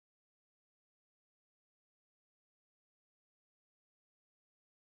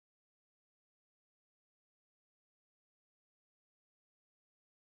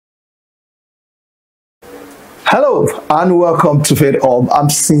Hello and welcome to Faith Hub. I'm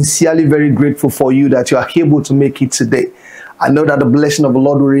sincerely very grateful for you that you are able to make it today. I know that the blessing of the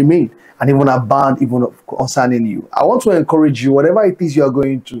Lord will remain and even abound even concerning you. I want to encourage you, whatever it is you are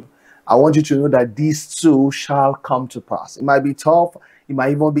going through, I want you to know that these too shall come to pass. It might be tough, it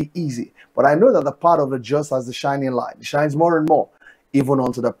might even be easy, but I know that the path of the just as the shining light. It shines more and more even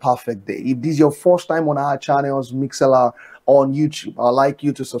unto the perfect day. If this is your first time on our channels, Mixlr on YouTube, I'd like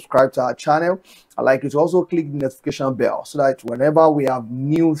you to subscribe to our channel. I'd like you to also click the notification bell so that whenever we have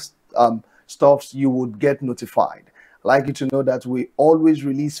new stuffs, you would get notified. I'd like you to know that we always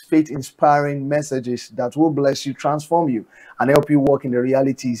release faith-inspiring messages that will bless you, transform you, and help you walk in the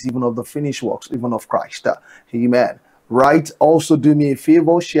realities even of the finished works, even of Christ. Amen. Right. Also, do me a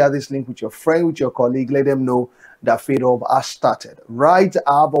favor, share this link with your friend, with your colleague. Let them know that Faith Hub has started. Right.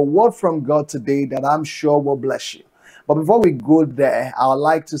 I have a word from God today that I'm sure will bless you. But before we go there, I would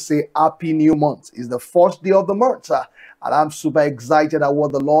like to say Happy New Month. It's the first day of the month. And I'm super excited at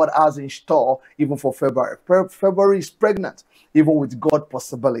what the Lord has in store even for February. February is pregnant, even with God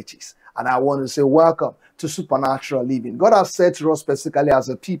possibilities. And I want to say welcome to supernatural living. God has said to us specifically as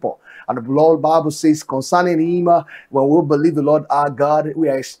a people, and the Lord Bible says concerning him, when we believe the Lord our God, we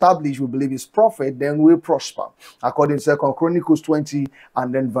are established, we believe his prophet, then we prosper. According to 2 Chronicles 20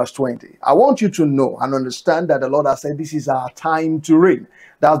 and then verse 20. I want you to know and understand that the Lord has said this is our time to reign.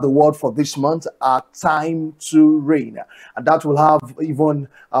 That's the word for this month, our time to reign. And that will have even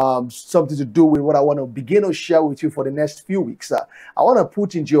something to do with what I want to begin to share with you for the next few weeks. I want to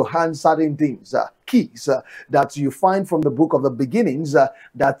put into your hands certain things, keys that you find from the book of the beginnings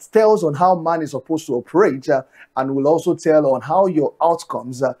that tells on how man is supposed to operate and will also tell on how your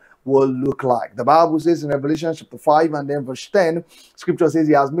outcomes will look like. The Bible says in Revelation chapter 5 and then verse 10, scripture says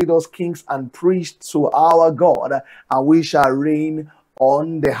he has made us kings and priests to our God, and we shall reign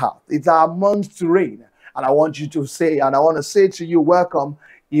on the earth. It's our month to reign. And I want you to say, and I want to say to you, welcome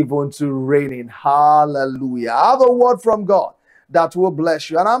even to reigning. Hallelujah. I have a word from God that will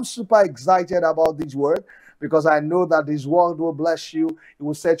bless you. And I'm super excited about this word because I know that this word will bless you. It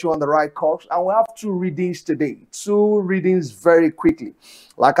will set you on the right course. And we have two readings today. Two readings very quickly.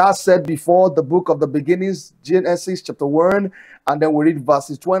 Like I said before, the book of the beginnings, Genesis chapter 1, and then we read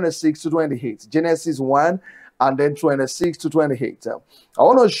verses 26 to 28. Genesis 1 and then 26 to 28. I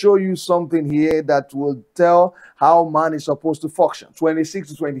want to show you something here that will tell how man is supposed to function. 26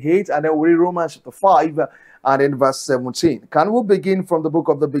 to 28, and then we read Romans chapter 5 and then verse 17. Can we begin from the book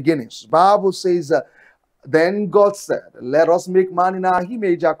of the beginnings? The Bible says, then God said, let us make man in our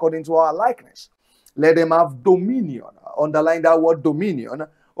image according to our likeness. Let them have dominion. Underline that word dominion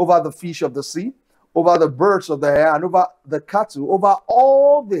over the fish of the sea, over the birds of the air, and over the cattle, over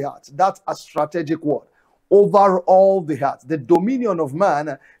all the earth. That's a strategic word. Over all the earth. The dominion of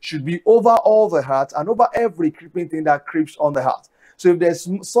man should be over all the earth and over every creeping thing that creeps on the earth. So if there's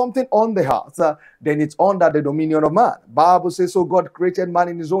something on the earth, then it's under the dominion of man. Bible says, so God created man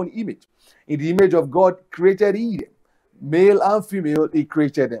in his own image. In the image of God created he them. Male and female, he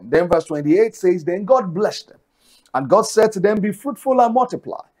created them. Then verse 28 says, then God blessed them. And God said to them, be fruitful and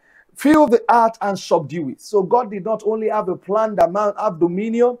multiply. Fill the earth and subdue it. So God did not only have a plan that man have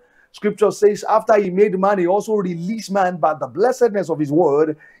dominion. Scripture says after he made man, he also released man by the blessedness of his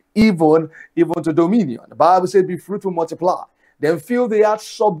word, even to dominion. The Bible said, be fruitful, multiply. Then fill the earth,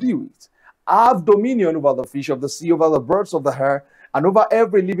 subdue it. Have dominion over the fish of the sea, over the birds of the air, and over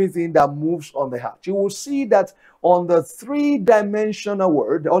every living thing that moves on the earth. You will see that on the three-dimensional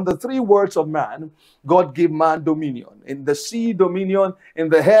word, on the three words of man, God gave man dominion. In the sea, dominion. In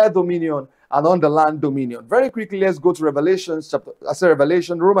the air, dominion. And on the land, dominion. Very quickly, let's go to Romans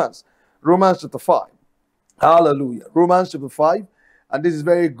chapter 5. Hallelujah. Romans chapter 5. And this is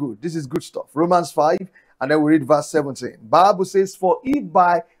very good. This is good stuff. Romans 5. And then we read verse 17. Bible says, for if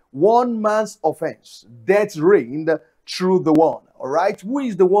by one man's offense, death reigned through the one. All right. Who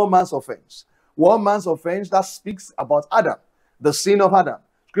is the one man's offense? One man's offense, that speaks about Adam, the sin of Adam.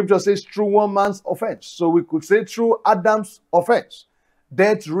 Scripture says through one man's offense. So we could say through Adam's offense.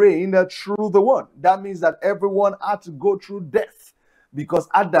 Death reigned through the one. That means that everyone had to go through death because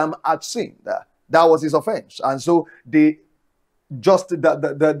Adam had sinned. That was his offense. And so the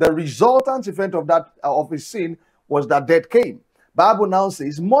resultant event of that of his sin was that death came. Bible now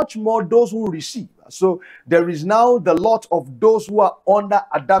says much more those who receive. So there is now the lot of those who are under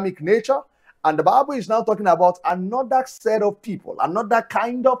Adamic nature. And the Bible is now talking about another set of people, another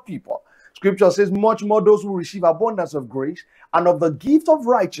kind of people. Scripture says, much more those who receive abundance of grace and of the gift of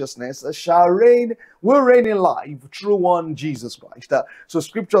righteousness will reign in life through one Jesus Christ. So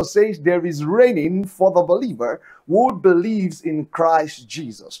Scripture says there is reigning for the believer who believes in Christ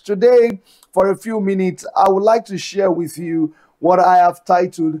Jesus. Today, for a few minutes, I would like to share with you what I have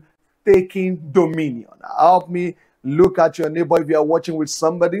titled Taking Dominion. Help me look at your neighbor if you are watching with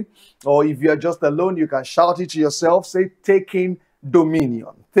somebody, or if you are just alone, you can shout it to yourself. Say, taking dominion.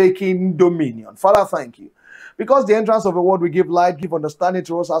 Taking dominion. Father, thank you. Because the entrance of the word will give light, give understanding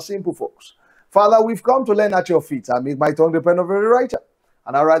to us as simple folks. Father, we've come to learn at your feet. I make my tongue depend on the writer,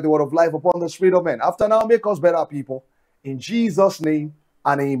 and I write the word of life upon the spirit of men. After now, make us better people. In Jesus' name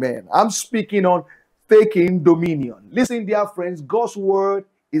and amen. I'm speaking on taking dominion. Listen, dear friends, God's word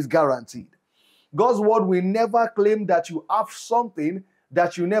is guaranteed. God's word will never claim that you have something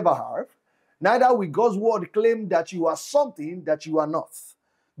that you never have. Neither will God's word claim that you are something that you are not.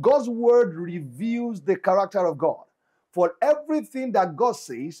 God's word reveals the character of God. For everything that God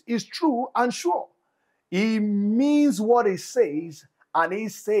says is true and sure. He means what he says, and he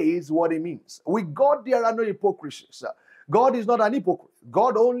says what he means. With God, there are no hypocrisies. God is not an hypocrite.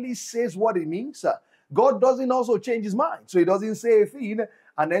 God only says what he means. God doesn't also change his mind. So he doesn't say a thing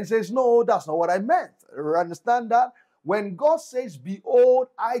and then says, no, that's not what I meant. Understand that? When God says, behold,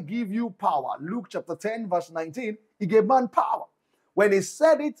 I give you power, Luke chapter 10, verse 19, he gave man power. When he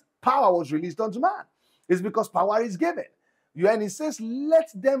said it, power was released unto man. It's because power is given. And he says, let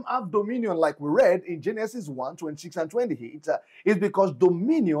them have dominion, like we read in Genesis 1, 26 and 28. It's because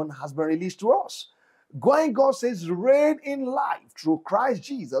dominion has been released to us. God says, reign in life through Christ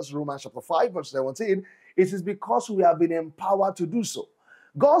Jesus, Romans chapter 5, verse 17. It is because we have been empowered to do so.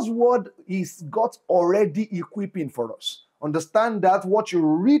 God's word is God's already equipping for us. Understand that what you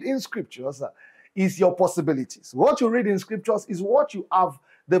read in scriptures is your possibilities. What you read in scriptures is what you have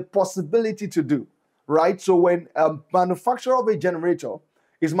the possibility to do, right? So when a manufacturer of a generator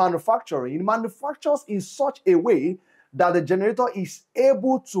is manufacturing, it manufactures in such a way that the generator is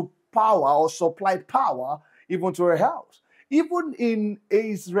able to power or supply power even to a house. Even in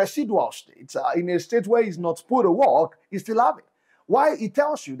a residual state, in a state where he's not put to work, he still have it. Why? It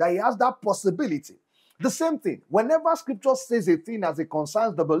tells you that he has that possibility. The same thing, whenever scripture says a thing as it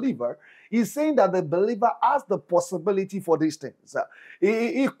concerns the believer, he's saying that the believer has the possibility for these things.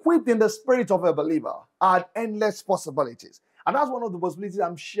 Equipped in the spirit of a believer are endless possibilities. And that's one of the possibilities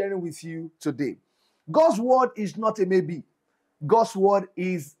I'm sharing with you today. God's word is not a maybe. God's word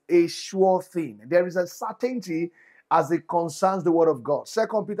is a sure thing. There is a certainty as it concerns the word of God.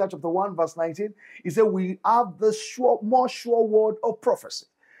 2 Peter chapter 1, verse 19, he said, we have the more sure word of prophecy.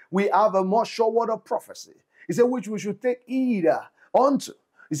 We have a more sure word of prophecy. He said, which we should take heed unto.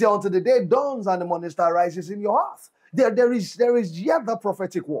 He said, until the day dawns and the morning star rises in your heart. There is yet the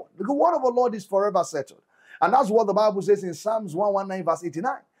prophetic word. The word of the Lord is forever settled. And that's what the Bible says in Psalms 119, verse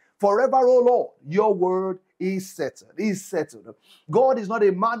 89. Forever, O Lord, your word is settled. Is settled. God is not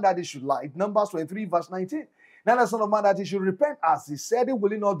a man that he should lie. Numbers 23, verse 19. Now the Son of Man that he should repent, as he said he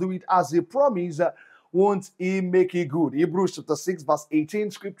will he not do it, as he promised, won't he make it good? Hebrews chapter 6, verse 18,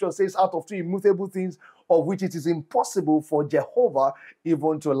 scripture says, out of two immutable things of which it is impossible for Jehovah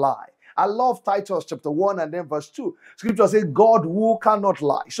even to lie. I love Titus chapter 1 and then verse 2. Scripture says, God who cannot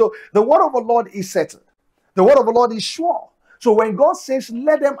lie. So the word of the Lord is settled. The word of the Lord is sure. So when God says,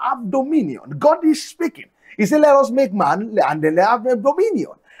 let them have dominion, God is speaking. He said, let us make man and then have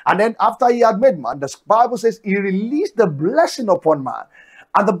dominion. And then after he had made man, the Bible says he released the blessing upon man.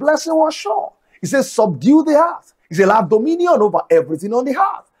 And the blessing was sure. He says, subdue the earth. He said, have dominion over everything on the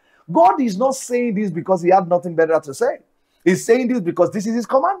earth. God is not saying this because he had nothing better to say. He's saying this because this is his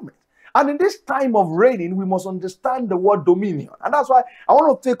commandment. And in this time of reigning, we must understand the word dominion. And that's why I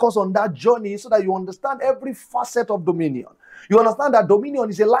want to take us on that journey so that you understand every facet of dominion. You understand that dominion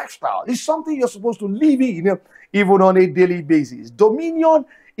is a lifestyle. It's something you're supposed to live in, even on a daily basis. Dominion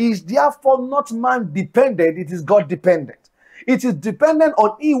is therefore not man-dependent, it is God-dependent. It is dependent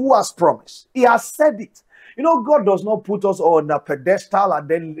on he who has promised. He has said it. You know, God does not put us on a pedestal and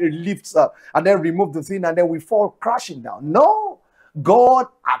then lifts up and then remove the thing and then we fall crashing down. No, God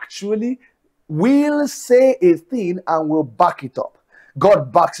actually will say a thing and will back it up.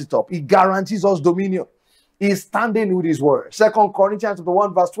 God backs it up. He guarantees us dominion. He is standing with his word. 2 Corinthians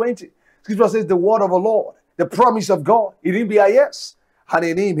 1 verse 20. Scripture says the word of the Lord, the promise of God. In him be a yes. And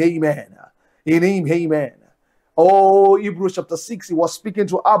in him, amen. In him, amen. Oh, Hebrews chapter 6, he was speaking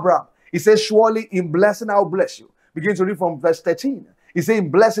to Abraham. He says, surely in blessing I will bless you. Begin to read from verse 13. He said, in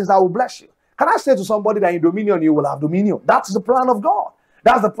blessings I will bless you. Can I say to somebody that in dominion you will have dominion? That's the plan of God.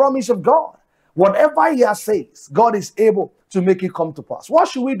 That's the promise of God. Whatever he has says, God is able to make it come to pass. What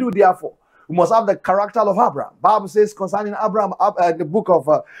should we do therefore? We must have the character of Abraham. Bible says concerning Abraham, the book of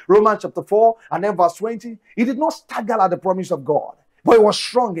Romans chapter 4 and then verse 20, he did not stagger at the promise of God, but he was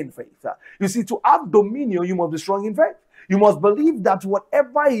strong in faith. You see, to have dominion, you must be strong in faith. You must believe that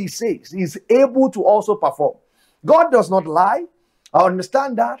whatever he says, he is able to also perform. God does not lie. I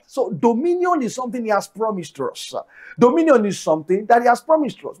understand that. So dominion is something he has promised to us. Dominion is something that he has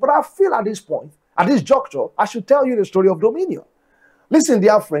promised to us. But I feel at this point, at this juncture, I should tell you the story of dominion. Listen,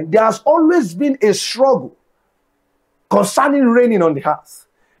 dear friend, there has always been a struggle concerning reigning on the earth.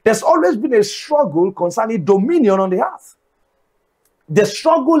 There's always been a struggle concerning dominion on the earth. The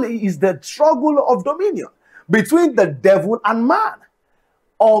struggle is the struggle of dominion between the devil and man,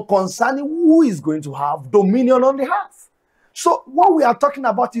 or concerning who is going to have dominion on the earth. So what we are talking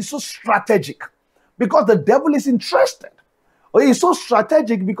about is so strategic because the devil is interested. Or it's so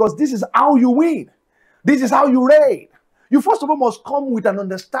strategic because this is how you win. This is how you reign. You first of all must come with an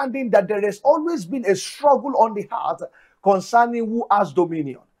understanding that there has always been a struggle on the earth concerning who has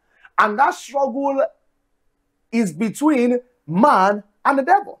dominion. And that struggle is between man and the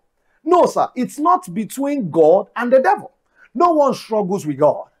devil. No, sir, it's not between God and the devil. No one struggles with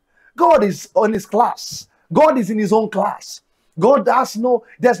God. God is on his class. God is in his own class. There's no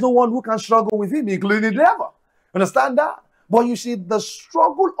one who can struggle with him, including the devil. Understand that? But you see, the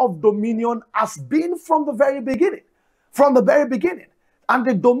struggle of dominion has been from the very beginning. From the very beginning. And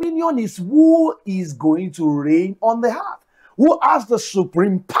the dominion is who is going to reign on the earth. Who has the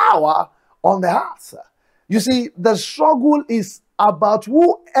supreme power on the earth. You see, the struggle is about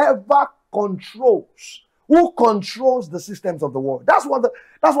whoever controls. Who controls the systems of the world. That's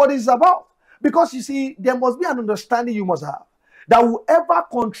what it is about. Because you see, there must be an understanding you must have. That whoever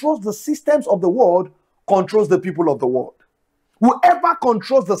controls the systems of the world controls the people of the world. Whoever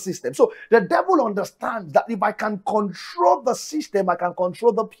controls the system. So the devil understands that if I can control the system, I can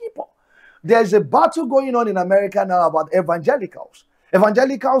control the people. There's a battle going on in America now about evangelicals.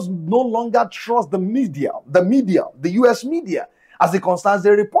 Evangelicals no longer trust the media, the US media, as it concerns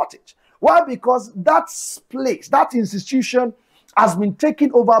their reportage. Why? Because that place, that institution has been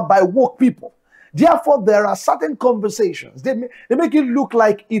taken over by woke people. Therefore, there are certain conversations. They make it look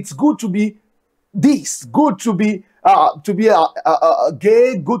like it's good to be this, good to be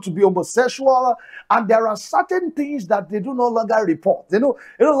gay, good to be homosexual, and there are certain things that they do no longer report. They no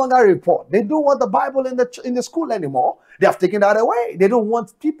longer report. They don't want the Bible in the school anymore. They have taken that away. They don't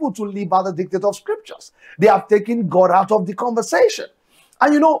want people to live by the dictate of scriptures. They have taken God out of the conversation.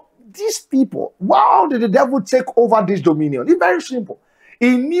 And you know, these people, how did the devil take over this dominion? It's very simple.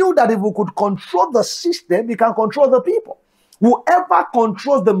 He knew that if he could control the system, he can control the people. Whoever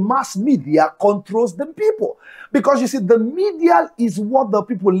controls the mass media controls the people. Because you see, the media is what the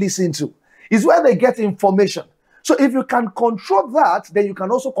people listen to. It's where they get information. So if you can control that, then you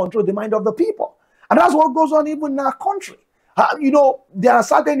can also control the mind of the people. And that's what goes on even in our country. You know, there are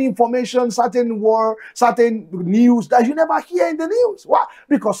certain information, certain word, certain news that you never hear in the news. Why?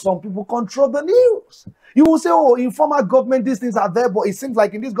 Because some people control the news. You will say, oh, in former government, these things are there, but it seems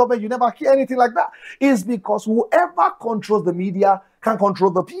like in this government, you never hear anything like that. It's because whoever controls the media can control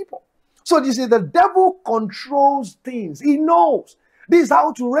the people. So you see, the devil controls things. He knows this is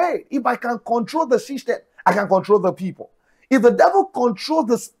how to reign. If I can control the system, I can control the people. If the devil controls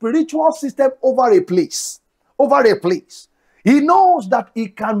the spiritual system over a place, he knows that he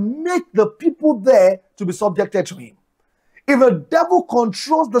can make the people there to be subjected to him. If the devil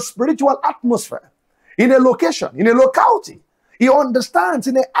controls the spiritual atmosphere in a location, in a locality, he understands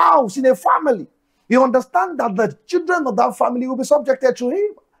in a house, in a family, he understands that the children of that family will be subjected to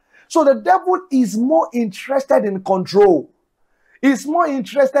him. So the devil is more interested in control. He's more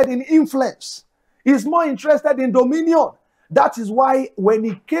interested in influence. He's more interested in dominion. That is why when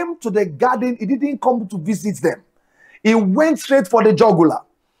he came to the garden, he didn't come to visit them. He went straight for the jugular.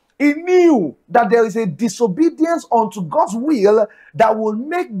 He knew that there is a disobedience unto God's will that will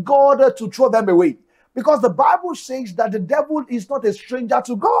make God to throw them away. Because the Bible says that the devil is not a stranger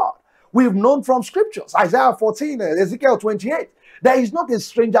to God. We've known from scriptures, Isaiah 14, Ezekiel 28, that he's not a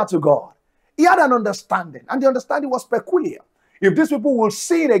stranger to God. He had an understanding, and the understanding was peculiar. If these people will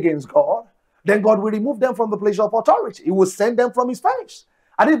sin against God, then God will remove them from the place of authority. He will send them from his face.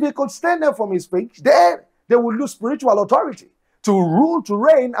 And if he could send them from his face, then they will lose spiritual authority to rule, to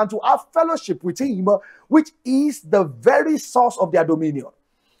reign, and to have fellowship with him, which is the very source of their dominion.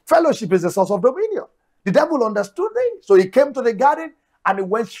 Fellowship is the source of dominion. The devil understood it, so he came to the garden and he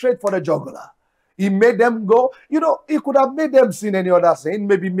went straight for the jugular. He made them go. You know, he could have made them sin any other sin,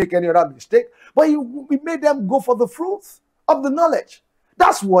 maybe make any other mistake, but he made them go for the fruit of the knowledge.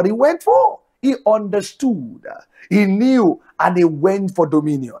 That's what he went for. He understood, he knew, and he went for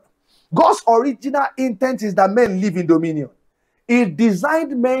dominion. God's original intent is that men live in dominion. He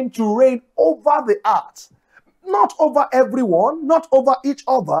designed men to reign over the earth. Not over everyone, not over each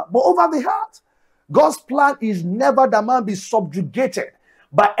other, but over the earth. God's plan is never that man be subjugated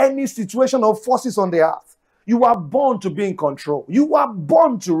by any situation or forces on the earth. You are born to be in control. You are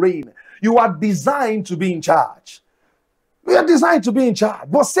born to reign. You are designed to be in charge. We are designed to be in charge.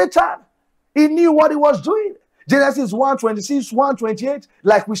 But Satan, he knew what he was doing. Genesis 1:26, 1:28,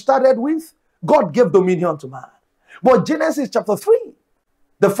 like we started with, God gave dominion to man. But Genesis chapter 3,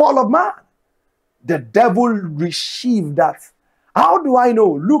 the fall of man, the devil received that. How do I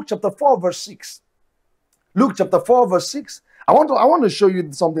know? Luke chapter 4 verse 6. Luke chapter 4 verse 6. I want to show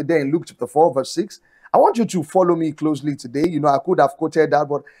you something there in Luke chapter 4 verse 6. I want you to follow me closely today. You know, I could have quoted that,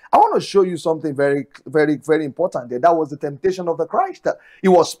 but I want to show you something very, very, very important there. That was the temptation of the Christ. He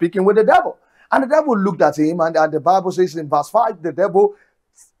was speaking with the devil. And the devil looked at him, and the Bible says in verse 5, the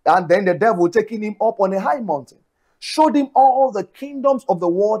devil taking him up on a high mountain, showed him all the kingdoms of the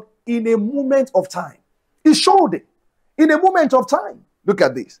world in a moment of time. He showed him in a moment of time. Look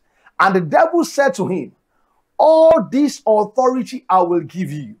at this. And the devil said to him, all this authority I will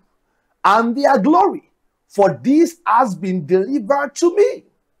give you, and their glory, for this has been delivered to me.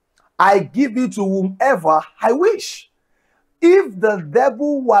 I give it to whomever I wish. If the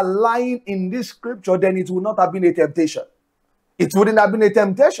devil were lying in this scripture, then it would not have been a temptation. It wouldn't have been a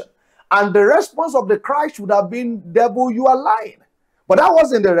temptation. And the response of the Christ would have been, devil, you are lying. But that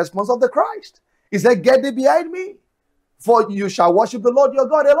wasn't the response of the Christ. He said, get thee behind me, for you shall worship the Lord your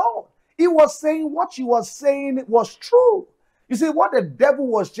God alone. He was saying what he was saying was true. You see, what the devil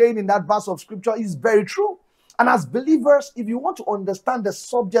was saying in that verse of scripture is very true. And as believers, if you want to understand the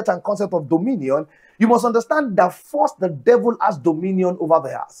subject and concept of dominion, you must understand that first the devil has dominion over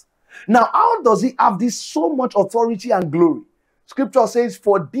the earth. Now, how does he have this so much authority and glory? Scripture says,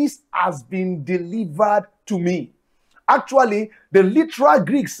 for this has been delivered to me. Actually, the literal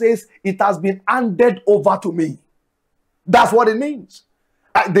Greek says, it has been handed over to me. That's what it means.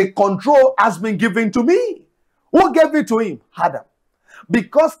 The control has been given to me. Who gave it to him? Adam.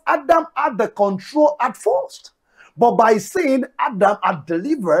 Because Adam had the control at first. But by sin, Adam had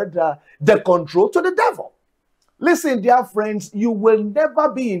delivered the control to the devil. Listen, dear friends, you will never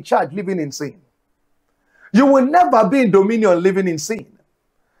be in charge living in sin. You will never be in dominion living in sin.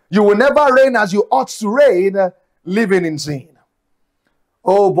 You will never reign as you ought to reign living in sin.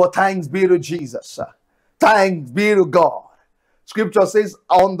 Oh, but thanks be to Jesus. Thanks be to God. Scripture says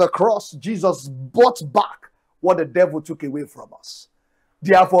on the cross, Jesus bought back what the devil took away from us.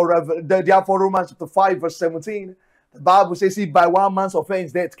 Therefore, Romans chapter 5 verse 17, the Bible says, if by one man's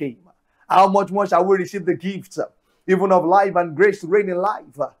offense death came, how much more shall we receive the gifts, even of life and grace to reign in life,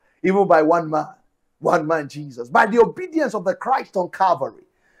 even by one man Jesus, by the obedience of the Christ on Calvary,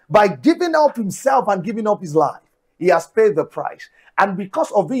 by giving up himself and giving up his life, he has paid the price. And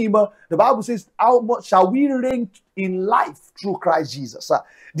because of him, the Bible says, how much shall we reign in life through Christ Jesus?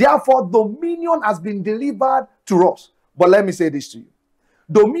 Therefore, dominion has been delivered to us. But let me say this to you.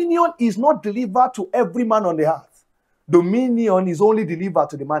 Dominion is not delivered to every man on the earth. Dominion is only delivered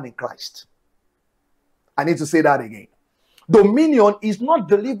to the man in Christ. I need to say that again. Dominion is not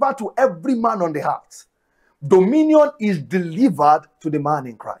delivered to every man on the earth. Dominion is delivered to the man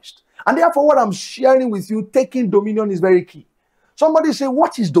in Christ. And therefore, what I'm sharing with you, taking dominion is very key. Somebody say,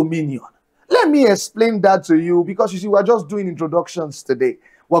 what is dominion? Let me explain that to you, because you see, we're just doing introductions today.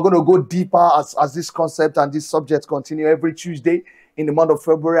 We're going to go deeper as this concept and this subject continue every Tuesday in the month of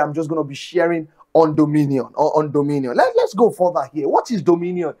February. I'm just going to be sharing on dominion. Let's go further here. What is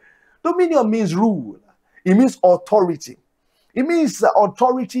dominion? Dominion means rule. It means authority. It means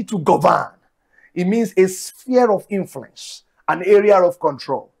authority to govern. It means a sphere of influence, an area of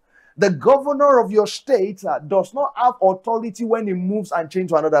control. The governor of your state does not have authority when he moves and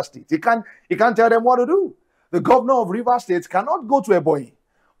changes to another state. He can't tell them what to do. The governor of River State cannot go to Ebonyi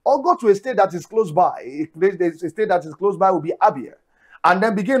or go to a state that is close by. A state that is close by will be Abia. And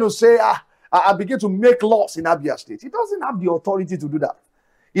then begin to say, I begin to make laws in Abia State. He doesn't have the authority to do that.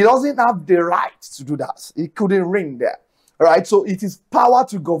 He doesn't have the right to do that. He couldn't reign there. All right? So it is power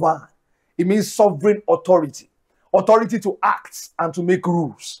to govern. It means sovereign authority. Authority to act and to make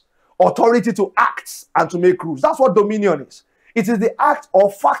rules. Authority to act and to make rules. That's what dominion is. It is the act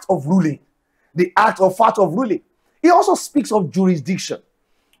or fact of ruling. The act or fact of ruling. It also speaks of jurisdiction,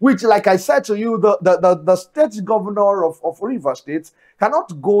 which, like I said to you, the state governor of River State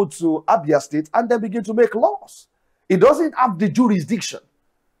cannot go to Abia State and then begin to make laws. It doesn't have the jurisdiction.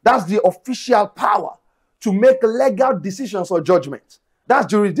 That's the official power to make legal decisions or judgments. That's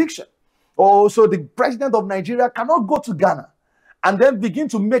jurisdiction. Also, the president of Nigeria cannot go to Ghana and then begin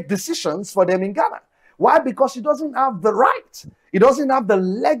to make decisions for them in Ghana. Why? Because he doesn't have the right. He doesn't have the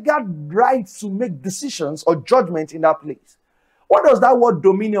legal right to make decisions or judgment in that place. What does that word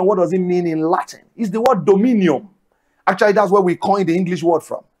dominion, what does it mean in Latin? It's the word dominium. Actually, that's where we coined the English word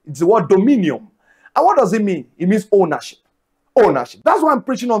from. It's the word dominium. And what does it mean? It means ownership. Ownership. That's why I'm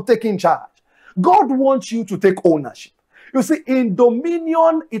preaching on taking charge. God wants you to take ownership. You see, in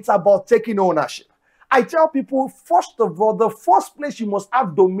dominion, it's about taking ownership. I tell people, first of all, the first place you must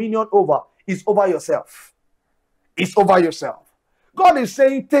have dominion over is over yourself. It's over yourself. God is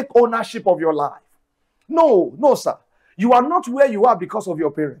saying, take ownership of your life. No, no, sir. You are not where you are because of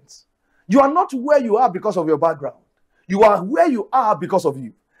your parents. You are not where you are because of your background. You are where you are because of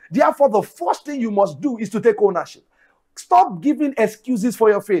you. Therefore, the first thing you must do is to take ownership. Stop giving excuses for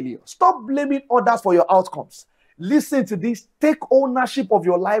your failure. Stop blaming others for your outcomes. Listen to this. Take ownership of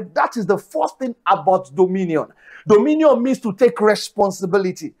your life. That is the first thing about dominion. Dominion means to take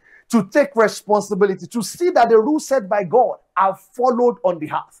responsibility. To take responsibility. To see that the rules set by God are followed on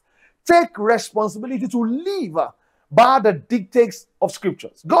the earth. Take responsibility to live by the dictates of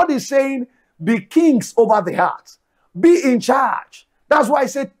scriptures. God is saying, be kings over the earth. Be in charge. That's why I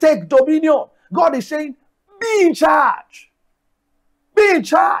say take dominion. God is saying, be in charge. Be in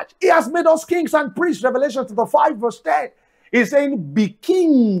charge. He has made us kings and priests. Revelation chapter 5 verse 10. He's saying, be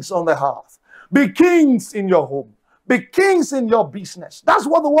kings on the earth. Be kings in your home. Be kings in your business. That's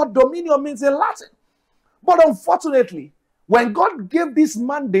what the word dominion means in Latin. But unfortunately, when God gave this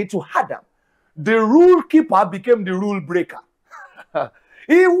mandate to Adam, the rule keeper became the rule breaker.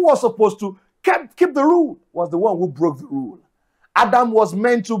 He who was supposed to keep the rule was the one who broke the rule. Adam was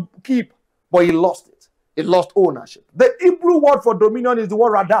meant to keep, but he lost it. He lost ownership. The Hebrew word for dominion is the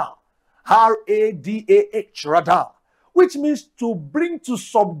word radah. R-A-D-A-H, radah, which means to bring to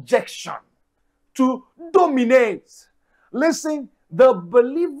subjection, to dominate. Listen, the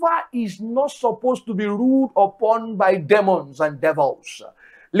believer is not supposed to be ruled upon by demons and devils.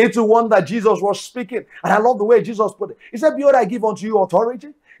 Little wonder Jesus was speaking, and I love the way Jesus put it. He said, behold, I give unto you authority.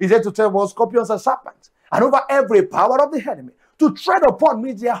 He said to tell scorpions and serpents, and over every power of the enemy, to tread upon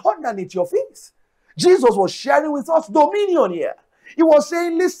me, they are underneath your feet. Jesus was sharing with us dominion here. He was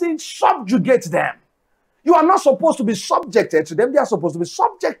saying, listen, subjugate them. You are not supposed to be subjected to them. They are supposed to be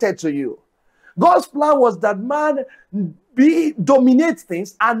subjected to you. God's plan was that man dominate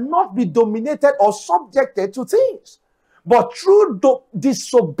things and not be dominated or subjected to things. But through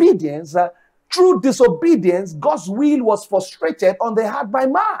disobedience, God's will was frustrated on the heart by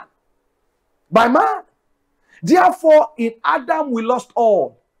man. By man. Therefore, in Adam we lost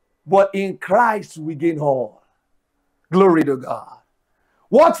all, but in Christ we gain all. Glory to God.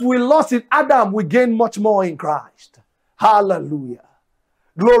 What we lost in Adam, we gain much more in Christ. Hallelujah.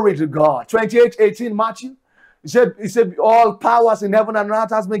 Glory to God. 28:18, Matthew. He said, all powers in heaven and earth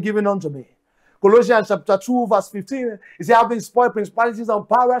has been given unto me. Colossians chapter 2, verse 15. He said, having spoiled principalities and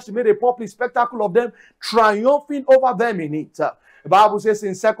powers, he made a public spectacle of them, triumphing over them in it. The Bible says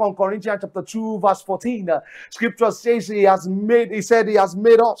in 2 Corinthians chapter 2, verse 14, scripture says he has made us.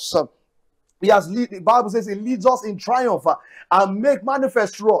 The Bible says he leads us in triumph and make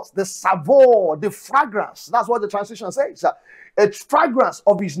manifest to us the savour, the fragrance. That's what the translation says. A fragrance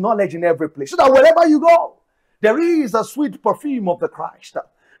of his knowledge in every place. So that wherever you go, there is a sweet perfume of the Christ.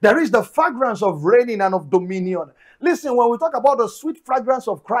 There is the fragrance of reigning and of dominion. Listen, when we talk about the sweet fragrance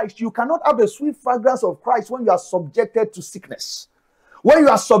of Christ, you cannot have the sweet fragrance of Christ when you are subjected to sickness, when you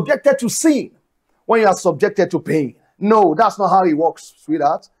are subjected to sin, when you are subjected to pain. No, that's not how it works,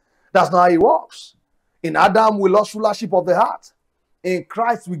 sweetheart. That's not how it works. In Adam, we lost rulership of the heart. In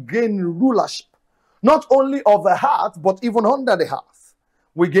Christ, we gain rulership. Not only of the heart, but even under the heart.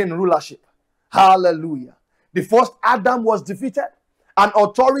 We gain rulership. Hallelujah. The first Adam was defeated, and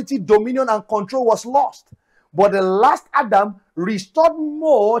authority, dominion, and control was lost. But the last Adam restored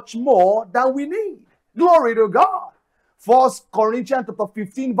much more than we need. Glory to God. 1 Corinthians chapter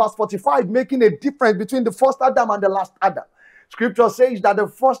 15, verse 45, making a difference between the first Adam and the last Adam. Scripture says that the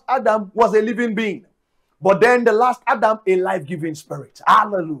first Adam was a living being, but then the last Adam, a life-giving spirit.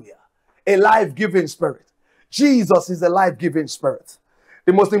 Hallelujah. A life-giving spirit. Jesus is a life-giving spirit.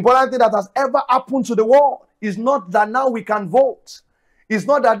 The most important thing that has ever happened to the world is not that now we can vote. It's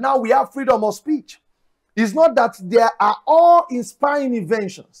not that now we have freedom of speech. It's not that there are all inspiring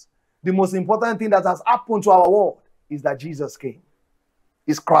inventions. The most important thing that has happened to our world is that Jesus came.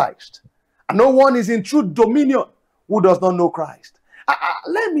 Is Christ. And no one is in true dominion who does not know Christ.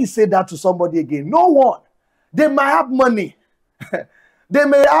 Let me say that to somebody again. No one. They might have money. They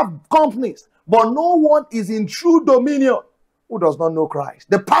may have companies. But no one is in true dominion who does not know Christ.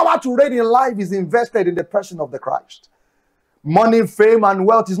 The power to reign in life is invested in the person of the Christ. Money, fame, and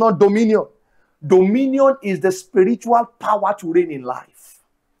wealth is not dominion. Dominion is the spiritual power to reign in life.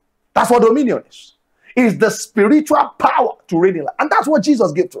 That's what dominion is. It's the spiritual power to reign in life. And that's what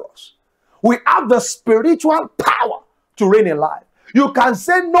Jesus gave to us. We have the spiritual power to reign in life. You can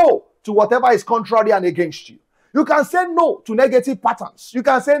say no to whatever is contrary and against you. You can say no to negative patterns. You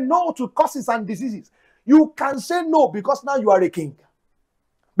can say no to curses and diseases. You can say no because now you are a king.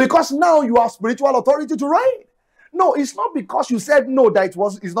 Because now you have spiritual authority to reign. No, it's not because you said no that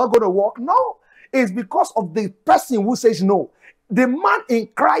it's not going to work. No, it's because of the person who says no. The man in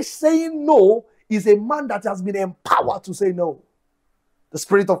Christ saying no is a man that has been empowered to say no. The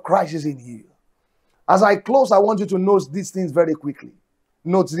Spirit of Christ is in you. As I close, I want you to note these things very quickly.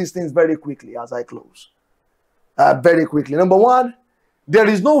 Note these things very quickly as I close. Very quickly. Number one, there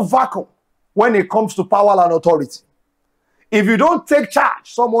is no vacuum when it comes to power and authority. If you don't take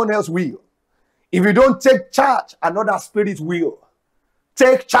charge, someone else will. If you don't take charge, another spirit will.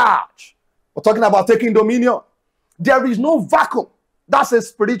 Take charge. We're talking about taking dominion. There is no vacuum. That's a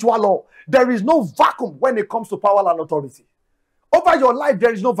spiritual law. There is no vacuum when it comes to power and authority. Over your life,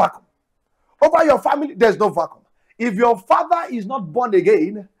 there is no vacuum. Over your family, there's no vacuum. If your father is not born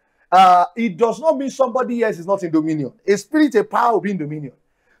again, it does not mean somebody else is not in dominion. A spirit, a power will be in dominion.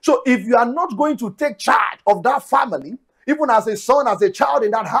 So if you are not going to take charge of that family, even as a son, as a child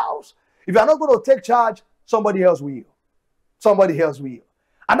in that house, if you are not going to take charge, somebody else will. Somebody else will.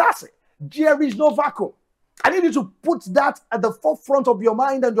 And that's it. There is no vacuum. I need you to put that at the forefront of your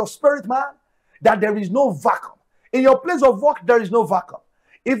mind and your spirit, man, that there is no vacuum. In your place of work, there is no vacuum.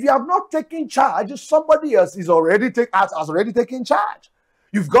 If you have not taken charge, somebody else has already taken charge.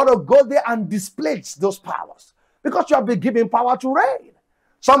 You've got to go there and displace those powers because you have been given power to reign.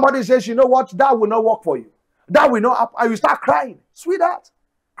 Somebody says, you know what, that will not work for you. That will not happen. And you start crying. Sweetheart,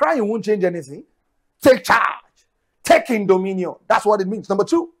 crying won't change anything. Take charge. Taking dominion. That's what it means. Number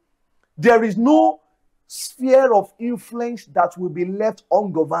two, there is no sphere of influence that will be left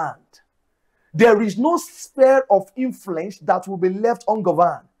ungoverned. There is no sphere of influence that will be left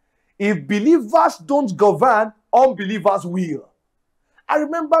ungoverned. If believers don't govern, unbelievers will. I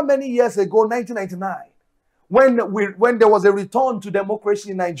remember many years ago, 1999, when there was a return to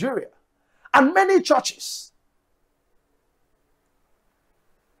democracy in Nigeria, and many churches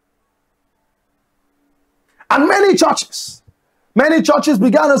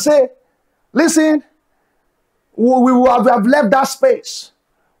began to say, listen, we have left that space.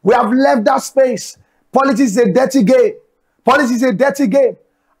 We have left that space. Politics is a dirty game. Politics is a dirty game.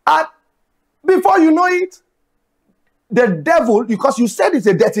 And before you know it, the devil, because you said it's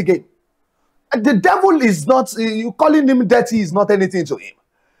a dirty game, the devil is not, you calling him dirty is not anything to him.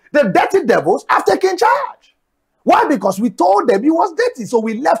 The dirty devils have taken charge. Why? Because we told them it was dirty, so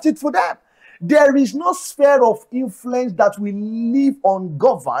we left it for them. There is no sphere of influence that will live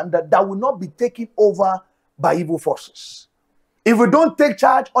ungoverned that will not be taken over by evil forces. If we don't take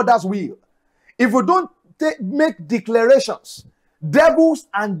charge, others will. If we don't make declarations, devils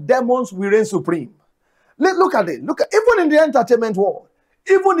and demons will reign supreme. Look at it. Look at even in the entertainment world,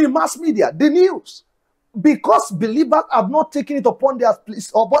 even in mass media, the news, because believers have not taken it upon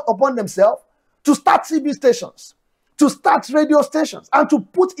themselves to start TV stations, to start radio stations, and to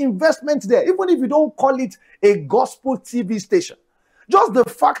put investment there, even if you don't call it a gospel TV station. Just the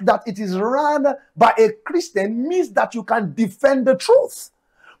fact that it is run by a Christian means that you can defend the truth.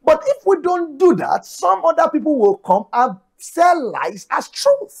 But if we don't do that, some other people will come and sell lies as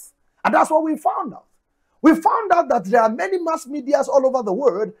truth. And that's what we found out. We found out that there are many mass medias all over the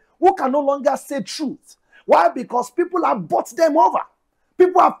world who can no longer say truth. Why? Because people have bought them over.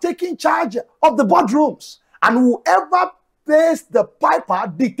 People have taken charge of the boardrooms. And whoever pays the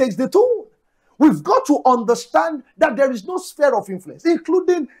piper dictates the tune. We've got to understand that there is no sphere of influence,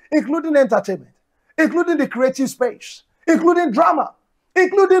 including entertainment, including the creative space, including drama,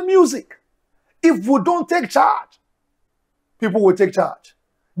 including music. If we don't take charge, people will take charge.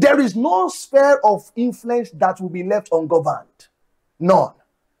 There is no sphere of influence that will be left ungoverned. None.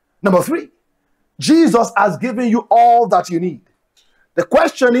 Number three, Jesus has given you all that you need. The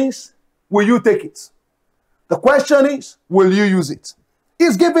question is, will you take it? The question is, will you use it?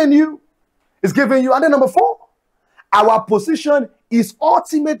 He's given you. He's giving you. And then number four, our position is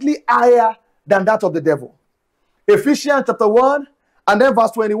ultimately higher than that of the devil. Ephesians chapter 1 and then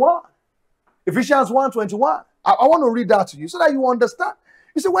verse 21. Ephesians 1:21. I want to read that to you so that you understand.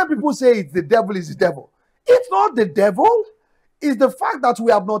 You see, when people say it's the devil, it's the devil. It's not the devil. It's the fact that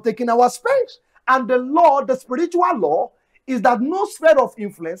we have not taken our space. And the law, the spiritual law, is that no sphere of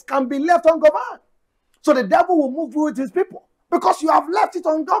influence can be left ungoverned. So the devil will move with his people because you have left it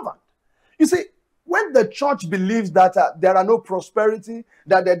ungoverned. You see, when the church believes that there are no prosperity,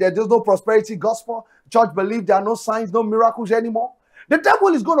 that there's no prosperity gospel, church believes there are no signs, no miracles anymore, the devil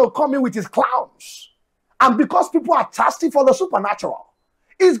is going to come in with his clowns. And because people are thirsty for the supernatural,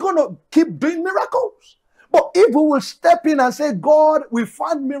 he's going to keep doing miracles. But if we will step in and say, God, we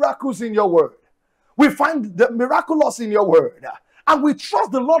find miracles in your word. We find the miraculous in your word. And we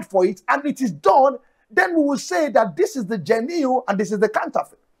trust the Lord for it, and it is done, then we will say that this is the genuine and this is the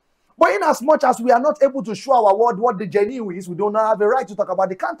counterfeit. But in as much as we are not able to show our word what the genuine is, we don't have a right to talk about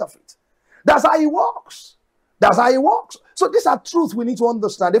the counterfeit. That's how it works. That's how it works. So these are truths we need to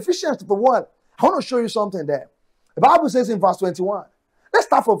understand. Ephesians chapter 1. I want to show you something there. The Bible says in verse 21. Let's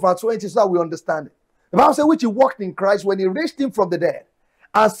start from verse 20 so that we understand it. The Bible says, which he worked in Christ when he raised him from the dead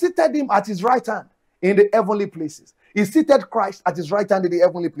and seated him at his right hand in the heavenly places. He seated Christ at his right hand in the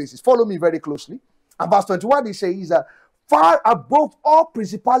heavenly places. Follow me very closely. And verse 21, he says, far above all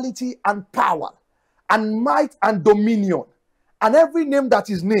principality and power and might and dominion and every name that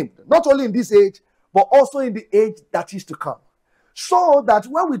is named, not only in this age, but also in the age that is to come. So that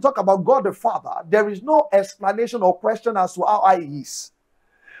when we talk about God the Father, there is no explanation or question as to how high he is.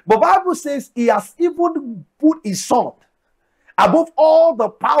 But the Bible says he has even put his son above all the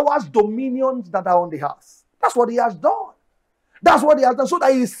powers, dominions that are on the earth. That's what he has done. That's what he has done, so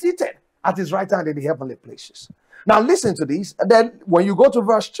that he is seated at his right hand in the heavenly places. Now listen to this. And then when you go to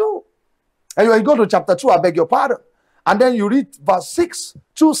verse 2, and when you go to chapter 2, I beg your pardon, and then you read verse 6,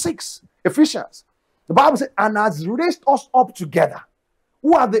 2:6, Ephesians. The Bible says, and has raised us up together.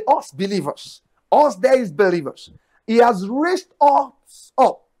 Who are the us? Believers. Us there is believers. He has raised us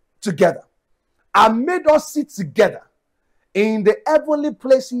up together and made us sit together in the heavenly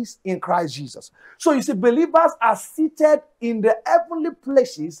places in Christ Jesus. So you see, believers are seated in the heavenly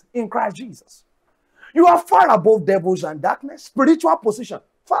places in Christ Jesus. You are far above devils and darkness, spiritual position,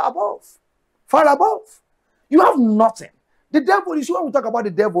 far above, far above. You have nothing. The devil is, when we talk about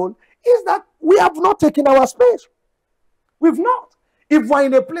the devil, is that we have not taken our space. We've not. If we're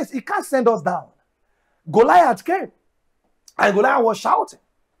in a place, he can't send us down. Goliath came, and Goliath was shouting.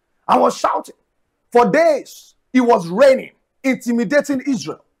 I was shouting. For days, it was raining, intimidating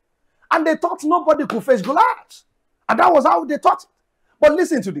Israel. And they thought nobody could face Goliath. And that was how they thought it. But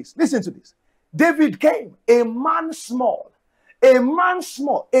listen to this. Listen to this. David came, a man small,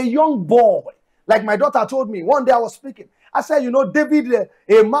 a young boy. Like my daughter told me, one day I was speaking. I said, you know, David,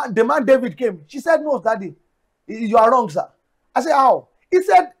 the man David came. She said, no, daddy, you are wrong, sir. I said, how? He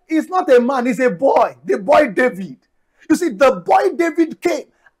said, it's not a man, it's a boy. The boy David. You see, the boy David came,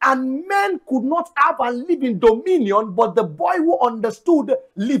 and men could not have and live in dominion, but the boy who understood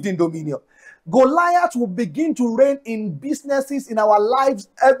lived in dominion. Goliath will begin to reign in businesses, in our lives,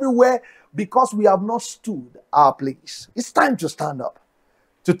 everywhere, because we have not stood our place. It's time to stand up,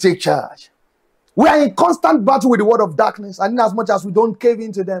 to take charge. We are in constant battle with the word of darkness, and in as much as we don't cave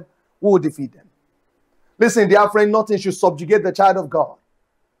into them, we will defeat them. Listen, dear friend, nothing should subjugate the child of God.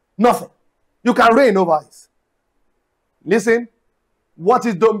 Nothing. You can reign over it. Listen, what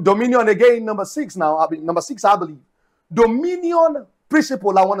is dominion again? Number 6 now. Number 6, I believe. Dominion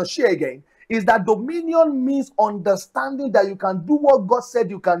principle I want to share again is that dominion means understanding that you can do what God said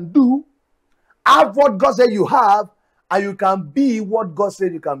you can do, have what God said you have, and you can be what God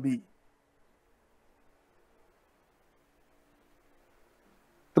said you can be.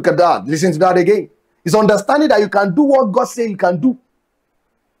 Look at that. Listen to that again. It's understanding that you can do what God said you can do.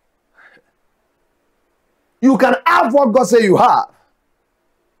 You can have what God said you have,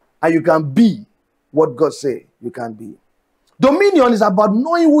 and you can be what God said you can be. Dominion is about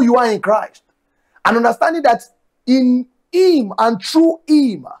knowing who you are in Christ and understanding that in Him and through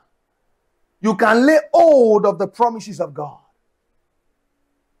Him, you can lay hold of the promises of God.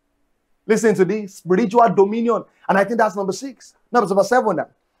 Listen to this. Spiritual dominion. And I think that's number 6. No, it's number 7 now.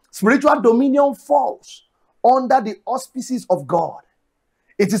 Spiritual dominion falls under the auspices of God.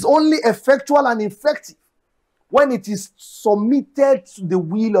 It is only effectual and effective when it is submitted to the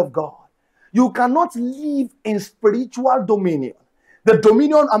will of God. You cannot live in spiritual dominion. The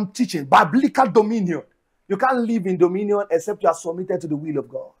dominion I'm teaching, biblical dominion. You can't live in dominion except you are submitted to the will of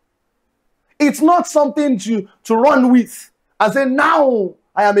God. It's not something to run with and say, now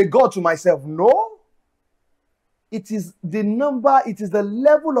I am a God to myself. No. It is the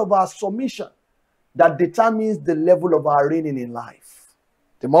level of our submission that determines the level of our reigning in life.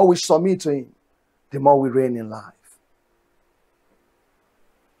 The more we submit to Him, the more we reign in life.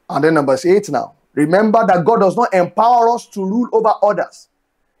 And then number 8 now. Remember that God does not empower us to rule over others.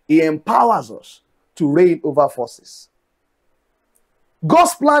 He empowers us to reign over forces.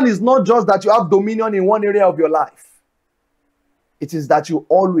 God's plan is not just that you have dominion in one area of your life. It is that you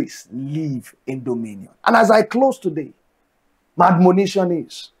always live in dominion. And as I close today, my admonition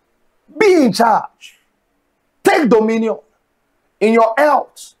is, be in charge. Take dominion. In your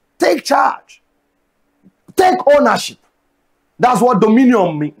health, take charge. Take ownership. That's what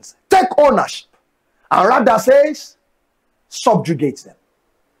dominion means. Take ownership. And rather says, subjugate them.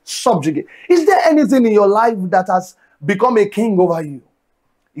 Subjugate. Is there anything in your life that has become a king over you?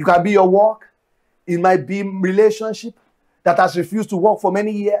 It can be your work. It might be relationship that has refused to work for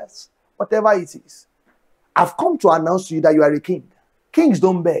many years. Whatever it is. I've come to announce to you that you are a king. Kings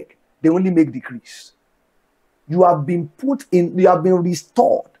don't beg. They only make decrees. You have been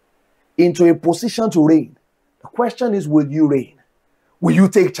restored into a position to reign. The question is, will you reign? Will you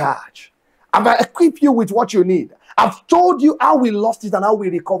take charge? I've equipped you with what you need. I've told you how we lost it and how we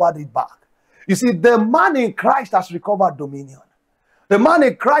recovered it back. You see, the man in Christ has recovered dominion. The man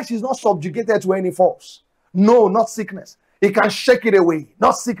in Christ is not subjugated to any force. No, not sickness. He can shake it away.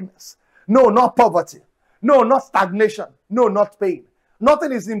 Not sickness. No, not poverty. No, not stagnation. No, not pain.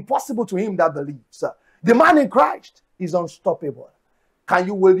 Nothing is impossible to him that believes. The man in Christ is unstoppable.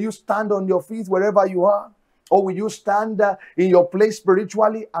 Will you stand on your feet wherever you are? Or will you stand in your place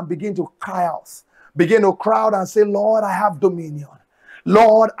spiritually and begin to cry out? Begin to cry out and say, Lord, I have dominion.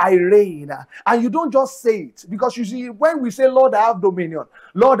 Lord, I reign. And you don't just say it. Because you see, when we say, Lord, I have dominion,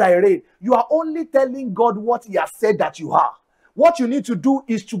 Lord, I reign, you are only telling God what he has said that you are. What you need to do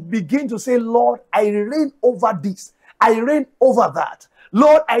is to begin to say, Lord, I reign over this. I reign over that.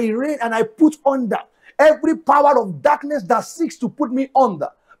 Lord, I reign and I put under every power of darkness that seeks to put me under.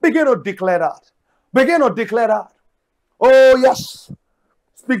 Begin to declare that. Begin to declare that. Oh, yes.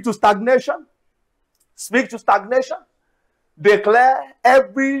 Speak to stagnation. Speak to stagnation. Declare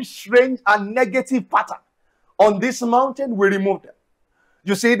every strange and negative pattern. On this mountain, we remove them.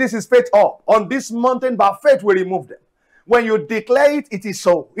 You see, this is faith up. On this mountain, by faith, we remove them. When you declare it, it is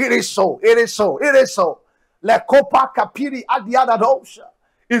so. It is so. It is so. It is so. Lekopa kapiri adiadadosha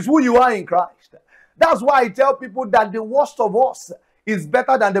is who you are in Christ. That's why I tell people that the worst of us is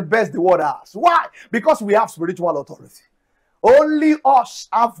better than the best the world has. Why? Because we have spiritual authority. Only us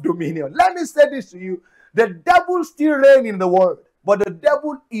have dominion. Let me say this to you. The devil still reigns in the world, but the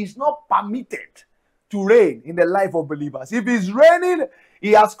devil is not permitted to reign in the life of believers. If he's reigning,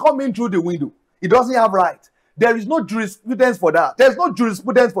 he has come in through the window. He doesn't have right. There is no jurisprudence for that. There's no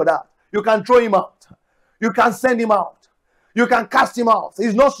jurisprudence for that. You can throw him out. You can send him out. You can cast him out.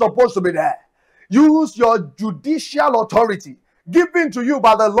 He's not supposed to be there. Use your judicial authority given to you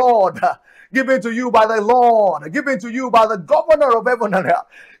by the Lord, given to you by the Lord, given to you by the governor of heaven and earth.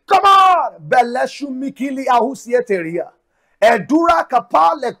 Come on! Beleshu mikili ahusieteria. Edura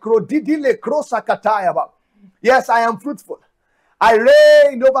kapale krodidi le krosa katayaba. Yes, I am fruitful. I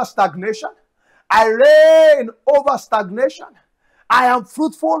reign over stagnation. I reign over stagnation. I am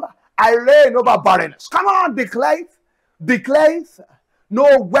fruitful. I reign over barrenness. Come on, declare it. Declare it.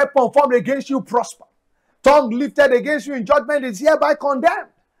 No weapon formed against you prosper. Tongue lifted against you in judgment is hereby condemned.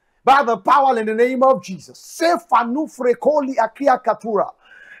 By the power in the name of Jesus. Se fanu frekoli akia katura.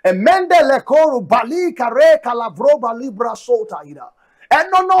 Emende lekoru bali kare kalavroba libra sota ida.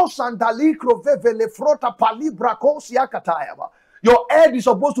 Enono sandali kroveve le frota palibra kosia katayaba. Your head is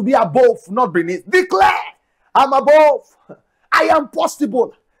supposed to be above, not beneath. Declare, I'm above. I am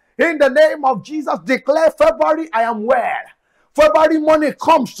possible. In the name of Jesus, declare February, I am where? February money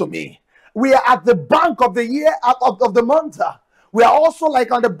comes to me. We are at the bank of the year, of the month. We are also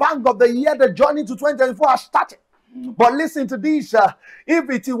like on the bank of the year. The journey to 2024 has started. But listen to this. If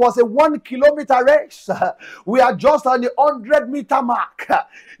it was a 1 kilometer race, we are just on the 100-meter mark.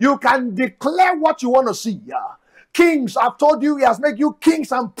 You can declare what you want to see. Kings, I've told you, he has made you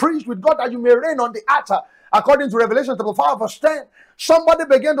kings and priests with God that you may reign on the earth. According to Revelation 5 verse 10, somebody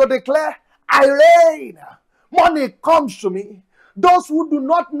began to declare, I reign. Money comes to me. Those who do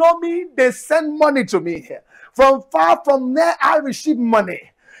not know me, they send money to me. From far from there, I receive money.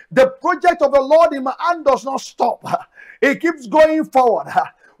 The project of the Lord in my hand does not stop. It keeps going forward.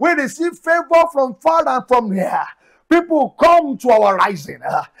 We receive favor from far and from near. People come to our rising.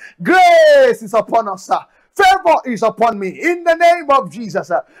 Grace is upon us. Favor is upon me in the name of Jesus.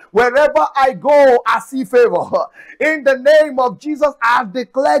 Wherever I go, I see favor. In the name of Jesus, I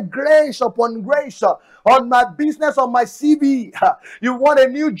declare grace upon grace on my business, on my CV. You want a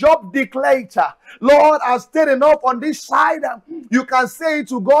new job? Declare it. Lord, I've stayed enough on this side. You can say it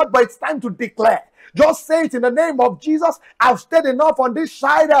to God, but it's time to declare. Just say it in the name of Jesus. I've stayed enough on this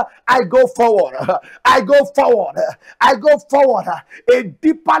side. I go forward. I go forward. I go forward. A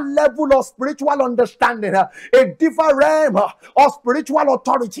deeper level of spiritual understanding. A deeper realm of spiritual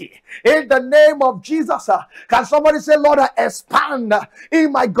authority. In the name of Jesus. Can somebody say, Lord, I expand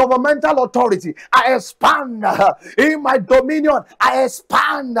in my governmental authority. I expand in my dominion. I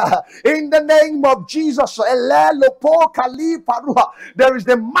expand in the name of Jesus. There is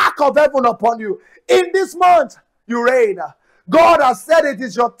the mark of heaven upon you. In this month, you reign. God has said it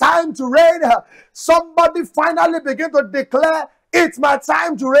is your time to reign. Somebody finally begin to declare, it's my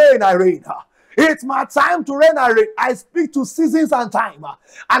time to reign. I reign. It's my time to reign. I reign. I speak to seasons and time.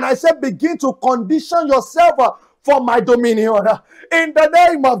 And I say, begin to condition yourself for my dominion. In the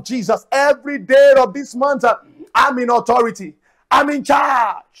name of Jesus, every day of this month, I'm in authority. I'm in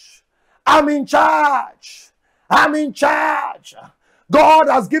charge. I'm in charge. I'm in charge. God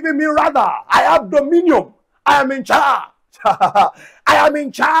has given me rather. I have dominion. I am in charge. I am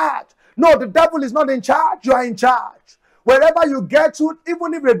in charge. No, the devil is not in charge. You are in charge. Wherever you get to,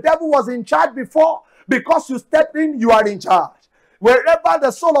 even if the devil was in charge before, because you stepped in, you are in charge. Wherever the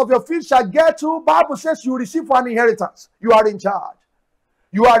sole of your feet shall get to, Bible says you receive for an inheritance. You are in charge.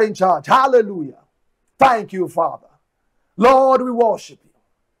 You are in charge. Hallelujah. Thank you, Father. Lord, we worship you.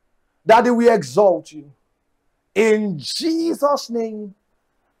 Daddy, we exalt you. In Jesus' name,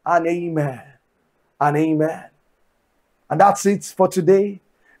 and amen. And amen. And that's it for today.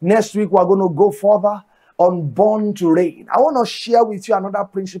 Next week, we're going to go further on born to reign. I want to share with you another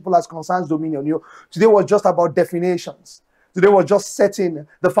principle as concerns dominion. Today was just about definitions. Today was just setting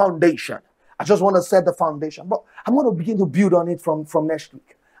the foundation. I just want to set the foundation. But I'm going to begin to build on it from next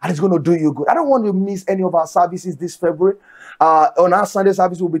week. And it's going to do you good. I don't want you to miss any of our services this February. On our Sunday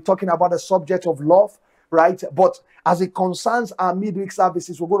service, we'll be talking about the subject of love, right? But as it concerns our midweek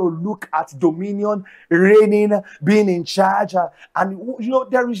services, we're going to look at dominion, reigning, being in charge. And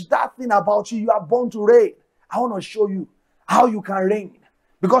there is that thing about you. You are born to reign. I want to show you how you can reign.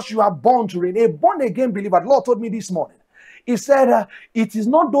 Because you are born to reign. A born-again believer, the Lord told me this morning. He said, it is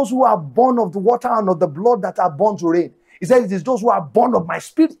not those who are born of the water and of the blood that are born to reign. He said, it is those who are born of my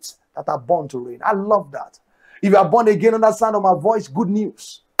spirit that are born to reign. I love that. If you are born again on the sound of my voice, good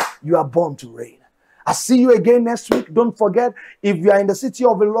news. You are born to reign. I'll see you again next week. Don't forget, if you are in the city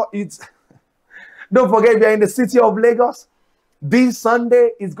of don't forget, if you are in the city of Lagos, this Sunday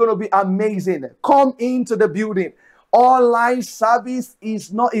is going to be amazing. Come into the building. Online service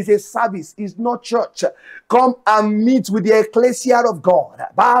is a service, is not church. Come and meet with the ecclesia of God. The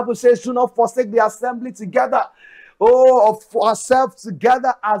Bible says, do not forsake the assembly together. Of ourselves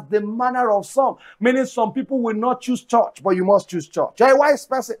together as the manner of some. Meaning some people will not choose church, but you must choose church. You're a wise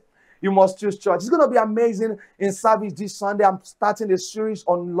person. You must choose church. It's going to be amazing in service this Sunday. I'm starting a series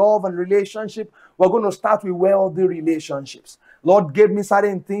on love and relationship. We're going to start with wealthy relationships. Lord gave me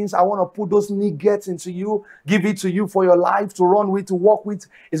certain things. I want to put those nuggets into you, give it to you for your life to run with, to walk with.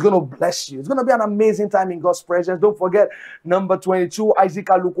 It's going to bless you. It's going to be an amazing time in God's presence. Don't forget, number 22, Isaac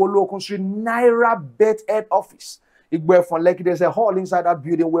Alukolo Street, Naira Bet Head Office. Igwe from Lekki, there's a hall inside that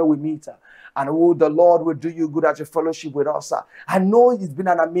building where we meet. And the Lord will do you good at your fellowship with us. I know it's been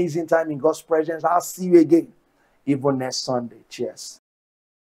an amazing time in God's presence. I'll see you again, even next Sunday. Cheers.